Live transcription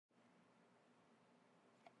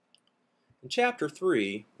In Chapter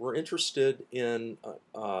 3, we're interested in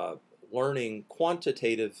learning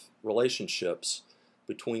quantitative relationships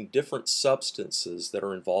between different substances that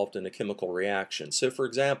are involved in a chemical reaction. So, for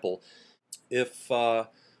example, if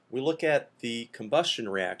we look at the combustion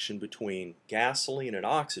reaction between gasoline and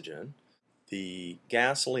oxygen, the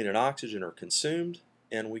gasoline and oxygen are consumed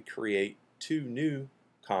and we create two new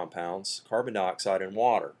compounds, carbon dioxide and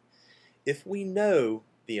water. If we know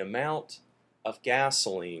the amount of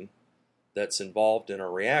gasoline that's involved in a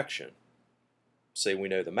reaction, say we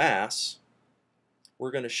know the mass,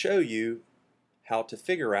 we're going to show you how to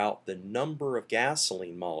figure out the number of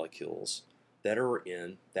gasoline molecules that are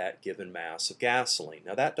in that given mass of gasoline.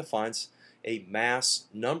 Now that defines a mass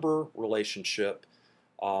number relationship,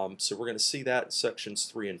 so we're going to see that in sections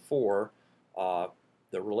 3 and 4,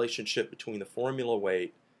 the relationship between the formula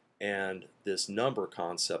weight and this number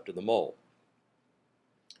concept of the mole.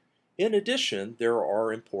 In addition, there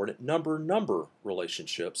are important number-number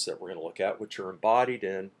relationships that we're going to look at, which are embodied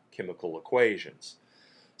in chemical equations.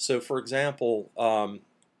 So, for example,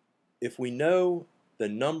 if we know the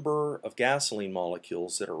number of gasoline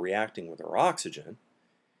molecules that are reacting with our oxygen,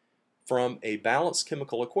 from a balanced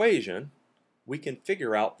chemical equation, we can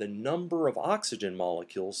figure out the number of oxygen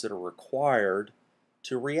molecules that are required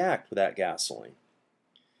to react with that gasoline.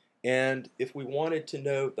 And if we wanted to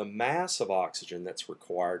know the mass of oxygen that's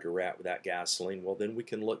required to react with that gasoline, well, then we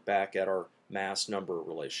can look back at our mass-number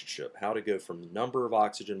relationship, how to go from the number of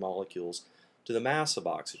oxygen molecules to the mass of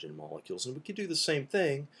oxygen molecules. And we could do the same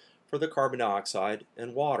thing for the carbon dioxide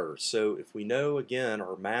and water. So if we know, again,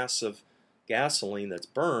 our mass of gasoline that's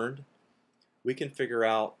burned, we can figure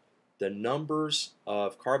out the numbers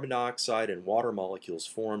of carbon dioxide and water molecules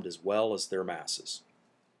formed as well as their masses.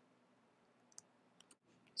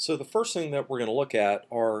 So the first thing that we're going to look at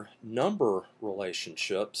are number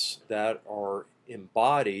relationships that are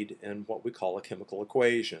embodied in what we call a chemical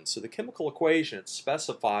equation. So the chemical equation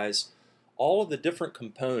specifies all of the different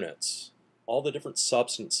components, all the different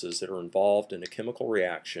substances that are involved in a chemical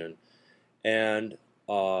reaction, and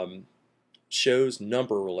shows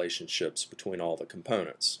number relationships between all the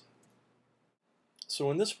components. So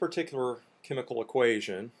in this particular chemical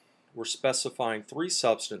equation, we're specifying three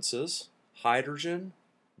substances: hydrogen,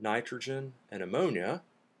 nitrogen, and ammonia.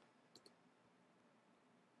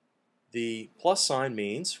 The plus sign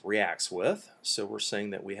means reacts with, so we're saying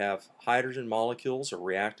that we have hydrogen molecules are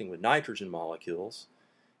reacting with nitrogen molecules,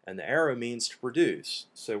 and the arrow means to produce,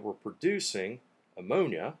 so we're producing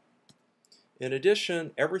ammonia. In addition,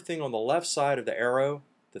 everything on the left side of the arrow,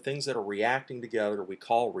 the things that are reacting together, we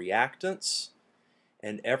call reactants,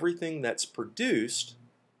 and everything that's produced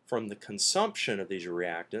from the consumption of these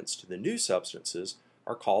reactants to the new substances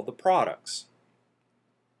are called the products.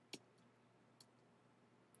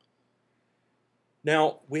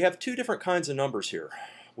 Now, we have two different kinds of numbers here.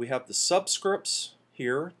 We have the subscripts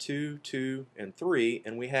here, 2, 2, and 3,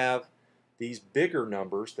 and we have these bigger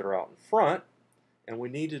numbers that are out in front, and we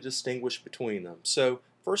need to distinguish between them. So,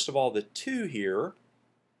 first of all, the 2 here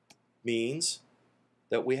means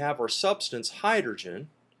that we have our substance, hydrogen,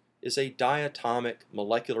 is a diatomic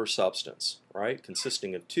molecular substance, right,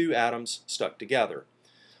 consisting of 2 atoms stuck together.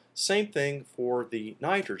 Same thing for the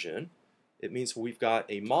nitrogen. It means we've got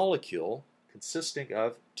a molecule consisting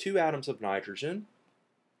of 2 atoms of nitrogen,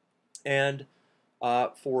 and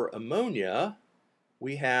for ammonia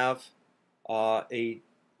we have a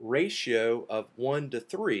ratio of 1 to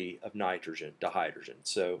 3 of nitrogen to hydrogen.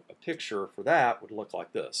 So a picture for that would look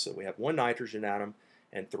like this. So we have 1 nitrogen atom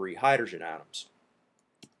and 3 hydrogen atoms.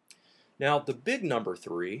 Now the big number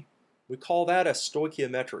 3, we call that a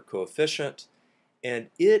stoichiometric coefficient,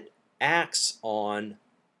 and it acts on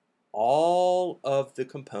all of the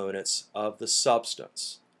components of the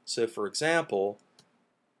substance. So for example,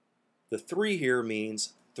 the 3 here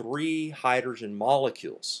means 3 hydrogen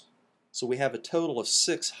molecules. So we have a total of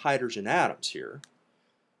 6 hydrogen atoms here.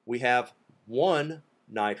 We have 1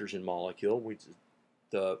 nitrogen molecule.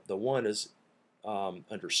 The 1 is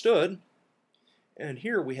understood. And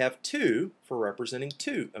here we have 2 for representing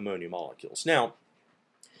 2 ammonia molecules. Now,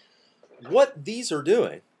 what these are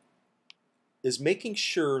doing is making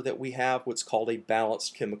sure that we have what's called a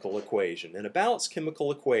balanced chemical equation. In a balanced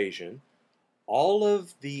chemical equation, all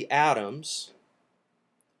of the atoms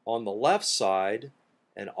on the left side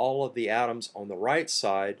and all of the atoms on the right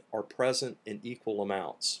side are present in equal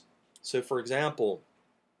amounts. So for example,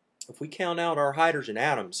 if we count out our hydrogen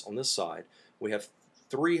atoms on this side, we have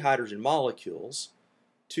 3 hydrogen molecules,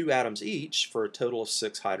 2 atoms each, for a total of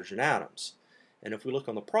 6 hydrogen atoms. And if we look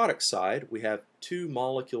on the product side, we have 2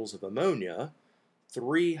 molecules of ammonia,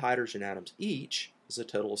 3 hydrogen atoms each, is a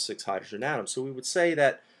total of 6 hydrogen atoms. So we would say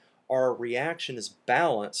that our reaction is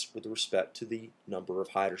balanced with respect to the number of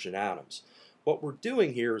hydrogen atoms. What we're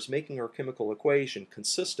doing here is making our chemical equation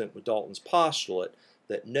consistent with Dalton's postulate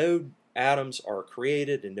that no atoms are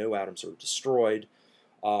created and no atoms are destroyed,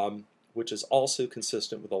 which is also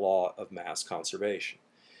consistent with the law of mass conservation.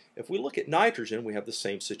 If we look at nitrogen, we have the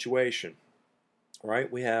same situation.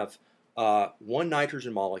 Right? We have one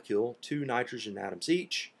nitrogen molecule, two nitrogen atoms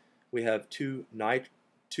each. We have two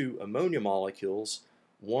ammonia molecules,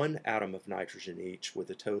 one atom of nitrogen each, with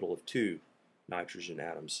a total of two nitrogen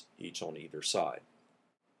atoms each on either side.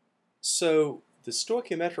 So the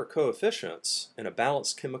stoichiometric coefficients in a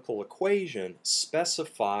balanced chemical equation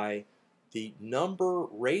specify the number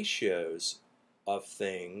ratios of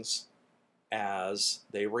things as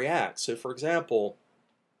they react. So for example,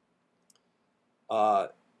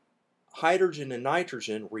 hydrogen and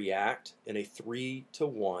nitrogen react in a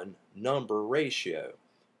 3-to-1 number ratio.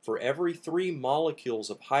 For every 3 molecules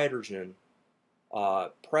of hydrogen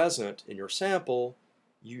present in your sample,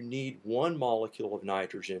 you need 1 molecule of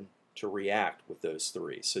nitrogen to react with those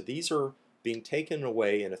 3. So these are being taken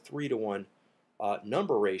away in a 3-to-1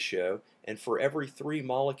 number ratio, and for every 3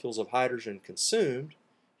 molecules of hydrogen consumed,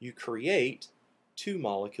 you create 2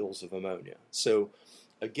 molecules of ammonia. So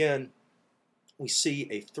again, we see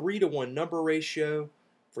a 3-to-1 number ratio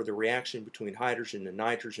for the reaction between hydrogen and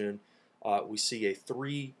nitrogen. We see a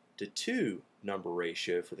 3-to-2 number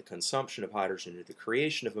ratio for the consumption of hydrogen to the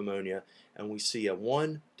creation of ammonia, and we see a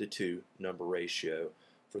 1-to-2 number ratio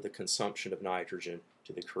for the consumption of nitrogen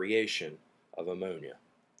to the creation of ammonia.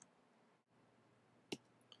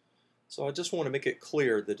 So I just want to make it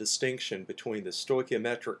clear the distinction between the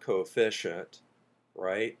stoichiometric coefficient,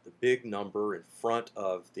 right, the big number in front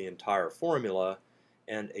of the entire formula,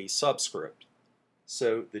 and a subscript.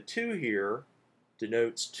 So the 2 here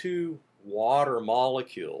denotes 2 water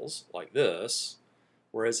molecules like this,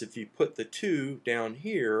 whereas if you put the 2 down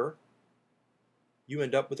here, you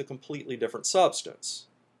end up with a completely different substance.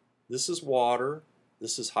 This is water,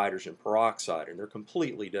 this is hydrogen peroxide, and they're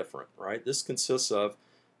completely different, right? This consists of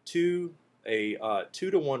a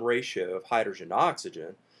 2-to-1 ratio of hydrogen to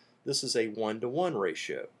oxygen. This is a 1-to-1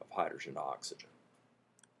 ratio of hydrogen to oxygen.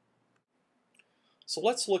 So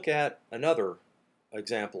let's look at another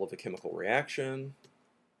example of a chemical reaction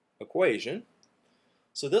equation.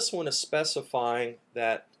 So this one is specifying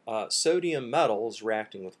that sodium metal is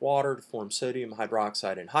reacting with water to form sodium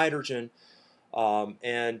hydroxide and hydrogen,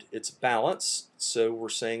 and it's balanced. So we're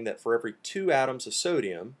saying that for every 2 atoms of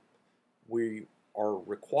sodium, we are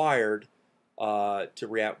required to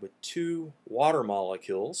react with 2 water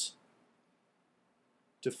molecules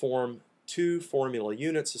to form 2 formula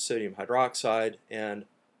units of sodium hydroxide and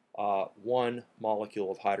 1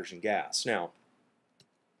 molecule of hydrogen gas. Now,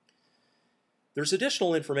 there's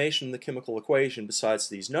additional information in the chemical equation besides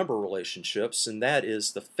these number relationships, and that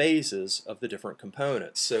is the phases of the different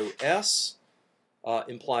components. So S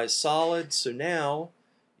implies solid, so now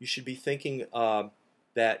you should be thinking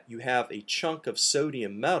that you have a chunk of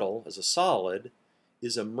sodium metal as a solid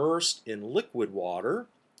is immersed in liquid water.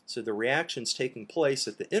 So the reaction's taking place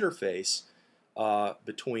at the interface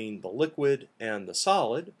between the liquid and the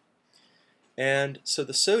solid. And so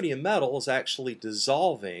the sodium metal is actually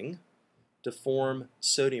dissolving to form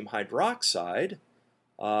sodium hydroxide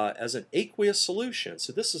as an aqueous solution.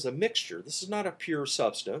 So this is a mixture. This is not a pure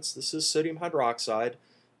substance. This is sodium hydroxide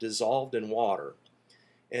dissolved in water.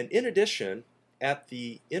 And in addition, at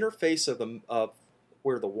the interface of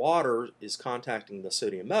where the water is contacting the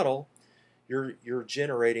sodium metal, you're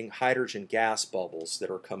generating hydrogen gas bubbles that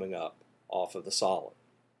are coming up off of the solid.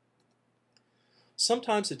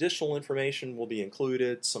 Sometimes additional information will be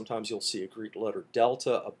included. Sometimes you'll see a Greek letter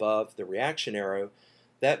delta above the reaction arrow.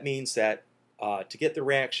 That means that to get the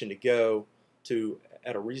reaction to go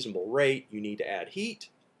at a reasonable rate, you need to add heat.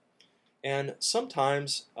 And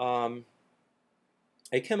sometimes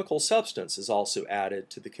a chemical substance is also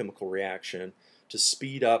added to the chemical reaction to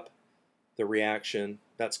speed up the reaction.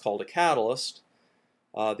 That's called a catalyst.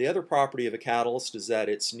 The other property of a catalyst is that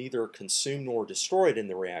it's neither consumed nor destroyed in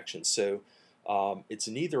the reaction. So it's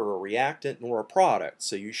neither a reactant nor a product.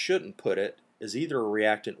 So you shouldn't put it as either a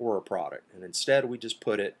reactant or a product. And instead we just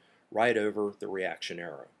put it right over the reaction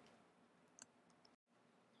arrow.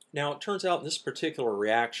 Now it turns out in this particular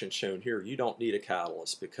reaction shown here, you don't need a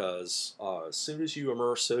catalyst because as soon as you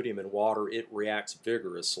immerse sodium in water, it reacts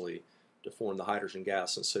vigorously to form the hydrogen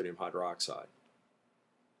gas and sodium hydroxide.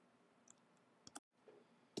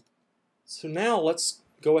 So now let's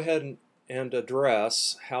go ahead and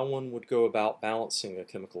address how one would go about balancing a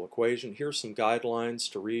chemical equation. Here's some guidelines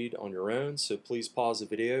to read on your own, so please pause the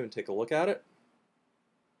video and take a look at it.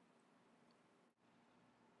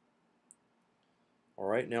 All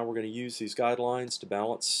right, now we're going to use these guidelines to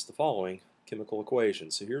balance the following chemical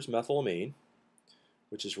equations. So here's methylamine,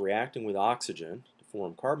 which is reacting with oxygen to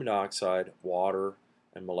form carbon dioxide, water,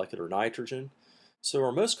 and molecular nitrogen. So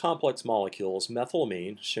our most complex molecule is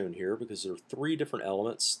methylamine, shown here because there are three different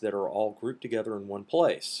elements that are all grouped together in one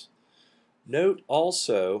place. Note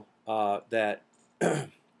also that we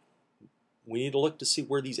need to look to see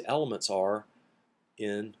where these elements are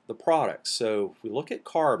in the product. So if we look at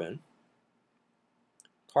carbon,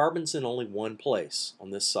 carbon's in only one place on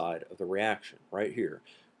this side of the reaction, right here.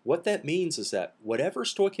 What that means is that whatever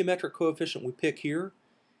stoichiometric coefficient we pick here,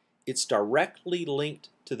 it's directly linked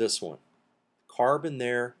to this one. Carbon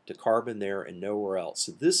there to carbon there and nowhere else.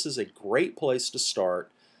 So this is a great place to start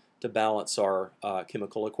to balance our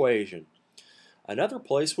chemical equation. Another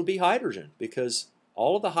place would be hydrogen, because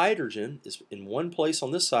all of the hydrogen is in one place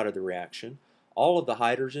on this side of the reaction. All of the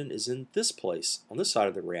hydrogen is in this place on this side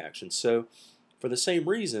of the reaction. So for the same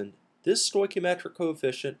reason, this stoichiometric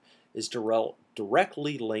coefficient is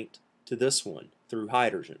directly linked to this one through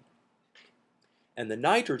hydrogen. And the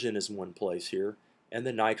nitrogen is in one place here, and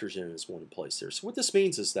the nitrogen is one place there. So what this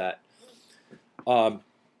means is that a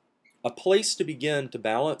place to begin to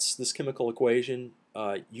balance this chemical equation,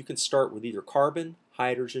 you can start with either carbon,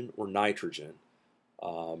 hydrogen, or nitrogen,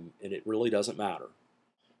 and it really doesn't matter.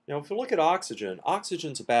 Now, if we look at oxygen,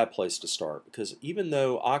 oxygen's a bad place to start, because even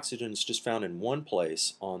though oxygen is just found in one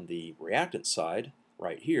place on the reactant side,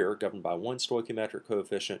 right here, governed by one stoichiometric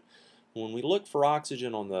coefficient, when we look for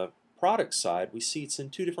oxygen on the product side, we see it's in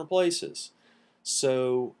two different places.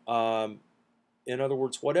 So, in other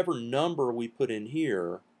words, whatever number we put in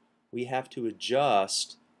here, we have to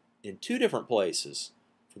adjust in two different places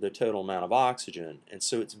for the total amount of oxygen. And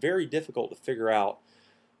so it's very difficult to figure out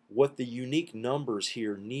what the unique numbers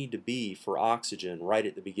here need to be for oxygen right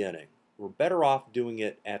at the beginning. We're better off doing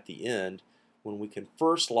it at the end when we can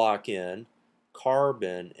first lock in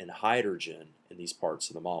carbon and hydrogen in these parts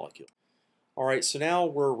of the molecule. All right, so now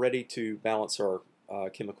we're ready to balance our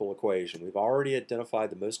chemical equation. We've already identified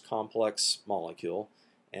the most complex molecule,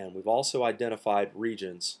 and we've also identified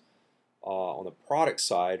regions on the product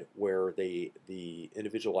side where the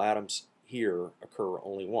individual atoms here occur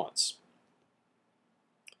only once.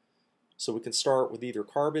 So we can start with either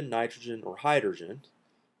carbon, nitrogen, or hydrogen.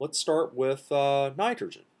 Let's start with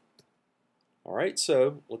nitrogen. All right,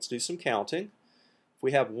 so let's do some counting. If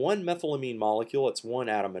we have one methylamine molecule, it's one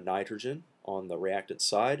atom of nitrogen on the reactant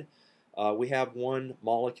side. We have one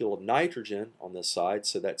molecule of nitrogen on this side,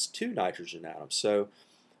 so that's two nitrogen atoms. So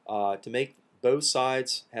to make both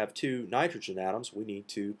sides have two nitrogen atoms, we need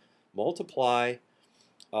to multiply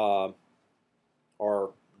our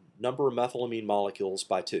number of methylamine molecules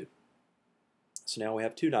by 2. So now we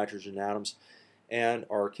have two nitrogen atoms, and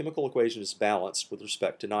our chemical equation is balanced with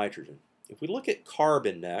respect to nitrogen. If we look at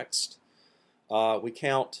carbon next, we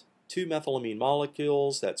count two methylamine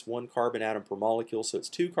molecules. That's one carbon atom per molecule, so it's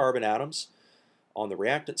two carbon atoms. On the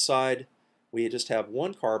reactant side, we just have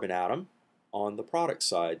one carbon atom on the product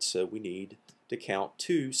side, so we need to count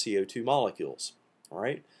two CO2 molecules. All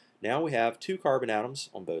right, now we have two carbon atoms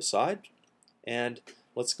on both sides, and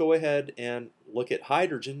let's go ahead and look at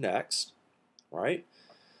hydrogen next. All right,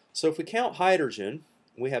 so if we count hydrogen,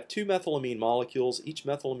 we have two methylamine molecules. Each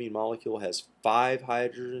methylamine molecule has 5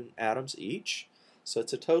 hydrogen atoms each, so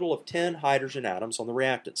it's a total of 10 hydrogen atoms on the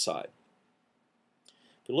reactant side.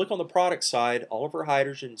 If we look on the product side, all of our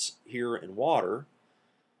hydrogen's here in water,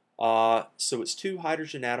 so it's 2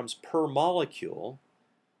 hydrogen atoms per molecule.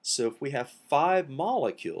 So if we have 5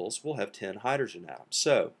 molecules, we'll have 10 hydrogen atoms.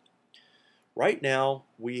 So right now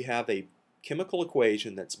we have a chemical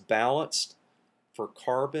equation that's balanced for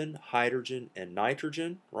carbon, hydrogen, and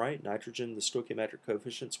nitrogen, right? Nitrogen, the stoichiometric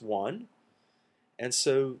coefficient's 1. And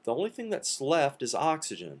so the only thing that's left is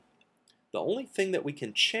oxygen. The only thing that we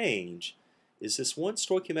can change is this one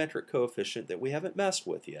stoichiometric coefficient that we haven't messed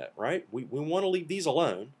with yet, right? We want to leave these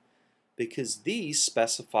alone because these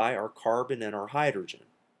specify our carbon and our hydrogen.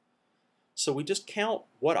 So we just count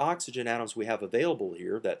what oxygen atoms we have available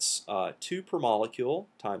here. That's 2 per molecule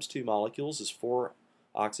times 2 molecules is 4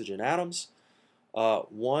 oxygen atoms.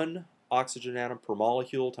 1 oxygen atom per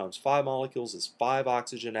molecule times 5 molecules is 5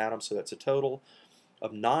 oxygen atoms, so that's a total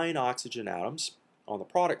of 9 oxygen atoms on the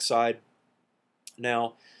product side.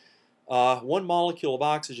 Now, 1 molecule of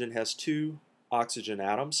oxygen has 2 oxygen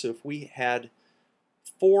atoms, so if we had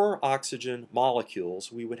 4 oxygen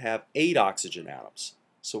molecules, we would have 8 oxygen atoms.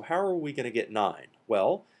 So how are we going to get 9?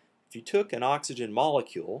 Well, if you took an oxygen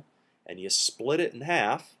molecule and you split it in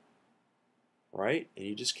half, right, and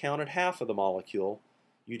you just counted half of the molecule,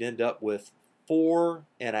 you'd end up with 4.5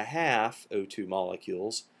 O2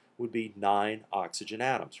 molecules, would be 9 oxygen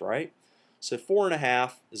atoms, right? So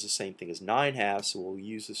 4½ is the same thing as 9/2, so we'll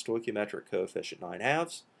use the stoichiometric coefficient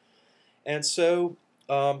 9/2. And so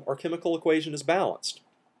our chemical equation is balanced.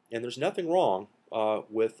 And there's nothing wrong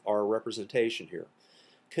with our representation here.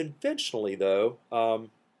 Conventionally, though,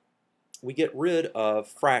 we get rid of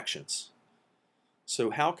fractions. So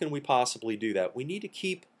how can we possibly do that? We need to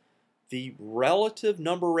keep the relative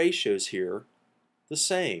number ratios here the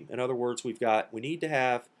same. In other words, we need to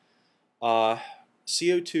have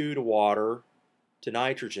CO2 to water to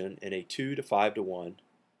nitrogen in a 2 to 5 to 1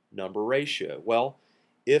 number ratio. Well,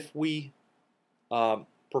 if we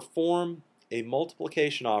perform a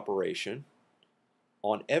multiplication operation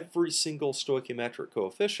on every single stoichiometric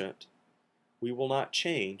coefficient, we will not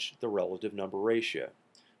change the relative number ratio.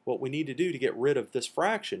 What we need to do to get rid of this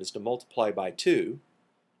fraction is to multiply by 2,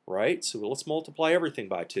 right? So let's multiply everything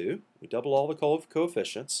by 2. We double all the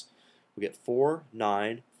coefficients. We get 4,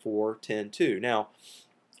 9, 4, 10, 2. Now,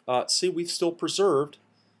 see, we've still preserved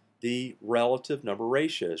the relative number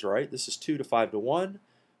ratios, right? This is 2 to 5 to 1.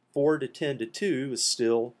 4 to 10 to 2 is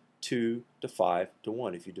still 2 to 5 to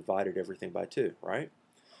 1 if you divided everything by 2, right?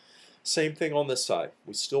 Same thing on this side.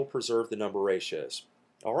 We still preserve the number ratios.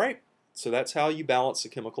 All right, so that's how you balance the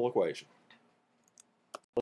chemical equation.